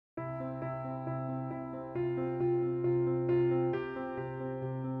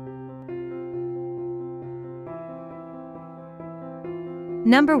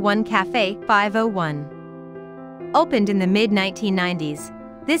Number 1 Cafe 501. Opened in the mid-1990s,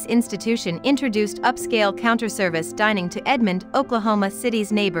 this institution introduced upscale counter-service dining to Edmond, Oklahoma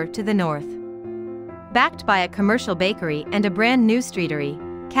City's neighbor to the north. Backed by a commercial bakery and a brand new streetery,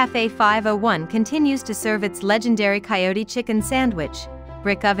 Cafe 501 continues to serve its legendary coyote chicken sandwich,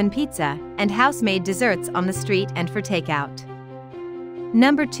 brick oven pizza, and house-made desserts on the street and for takeout.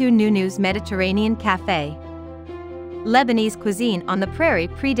 Number 2 Nunu's Mediterranean Cafe. Lebanese cuisine on the prairie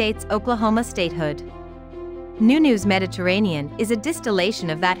predates Oklahoma statehood. Nunu's Mediterranean is a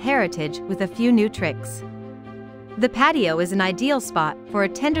distillation of that heritage with a few new tricks. The patio is an ideal spot for a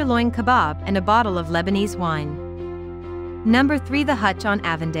tenderloin kebab and a bottle of Lebanese wine. Number 3 The Hutch on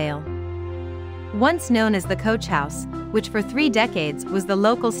Avondale. Once known as the Coach House, which for 3 decades was the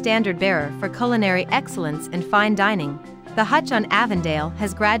local standard-bearer for culinary excellence and fine dining, the Hutch on Avondale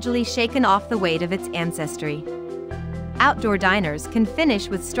has gradually shaken off the weight of its ancestry. Outdoor diners can finish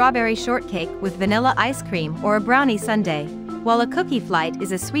with strawberry shortcake with vanilla ice cream or a brownie sundae, while a cookie flight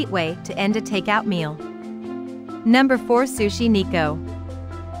is a sweet way to end a takeout meal. Number 4 Sushi Nico.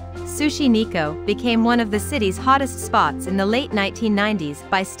 Sushi Nico became one of the city's hottest spots in the late 1990s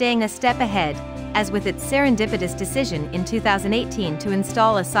by staying a step ahead, as with its serendipitous decision in 2018 to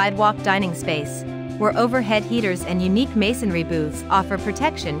install a sidewalk dining space, where overhead heaters and unique masonry booths offer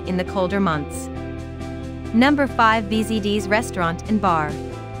protection in the colder months. Number 5 VZD's Restaurant and Bar.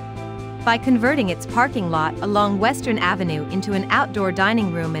 By converting its parking lot along Western Avenue into an outdoor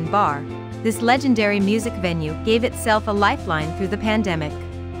dining room and bar, this legendary music venue gave itself a lifeline through the pandemic.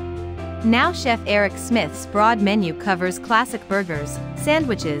 Now Chef Eric Smith's broad menu covers classic burgers,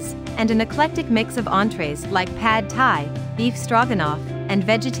 sandwiches, and an eclectic mix of entrees like pad thai, beef stroganoff, and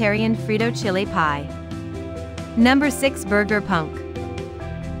vegetarian Frito chili pie. Number 6 Burger Punk.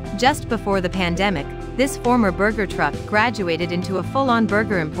 Just before the pandemic, this former burger truck graduated into a full-on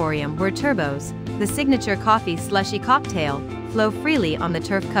burger emporium where turbos, the signature coffee slushy cocktail, flow freely on the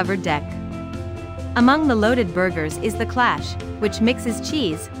turf-covered deck. Among the loaded burgers is the Clash, which mixes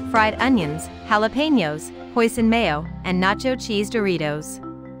cheese, fried onions, jalapenos, hoisin mayo, and nacho cheese Doritos.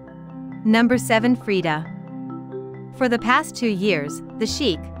 Number 7 Frida. For the past 2 years, the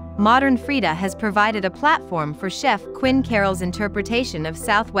chic, modern Frida has provided a platform for Chef Quinn Carroll's interpretation of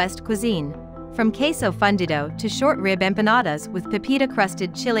Southwest cuisine, from queso fundido to short rib empanadas with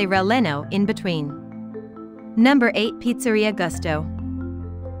pepita-crusted chile relleno in between. Number 8 Pizzeria Gusto.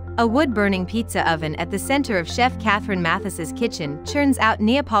 A wood-burning pizza oven at the center of Chef Catherine Mathis's kitchen churns out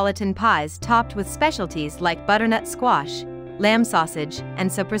Neapolitan pies topped with specialties like butternut squash, lamb sausage, and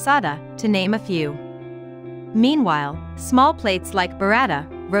sopressata, to name a few. Meanwhile, small plates like burrata,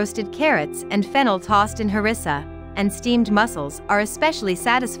 roasted carrots and fennel tossed in harissa, and steamed mussels are especially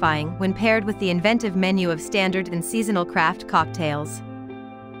satisfying when paired with the inventive menu of standard and seasonal craft cocktails.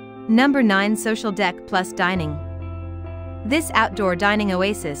 Number 9 Social Deck Plus Dining. This outdoor dining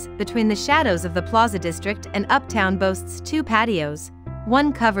oasis between the shadows of the Plaza District and Uptown boasts 2 patios,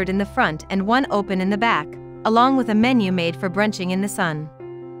 one covered in the front and one open in the back, along with a menu made for brunching in the sun.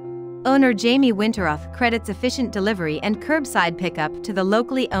 Owner Jamie Winteroth credits efficient delivery and curbside pickup to the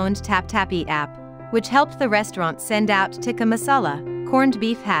locally owned Tap Tap Eat app, which helped the restaurant send out tikka masala, corned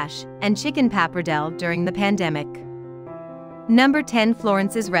beef hash, and chicken pappardelle during the pandemic. Number 10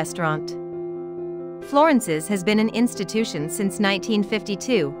 Florence's Restaurant. Florence's has been an institution since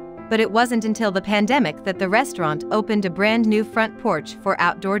 1952, but it wasn't until the pandemic that the restaurant opened a brand new front porch for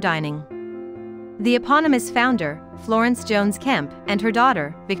outdoor dining. The eponymous founder, Florence Jones Kemp, and her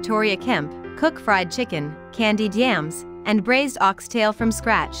daughter, Victoria Kemp, cook fried chicken, candied yams, and braised oxtail from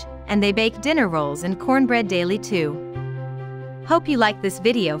scratch, and they bake dinner rolls and cornbread daily too. Hope you like this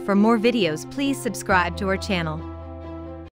video. For more videos, please subscribe to our channel.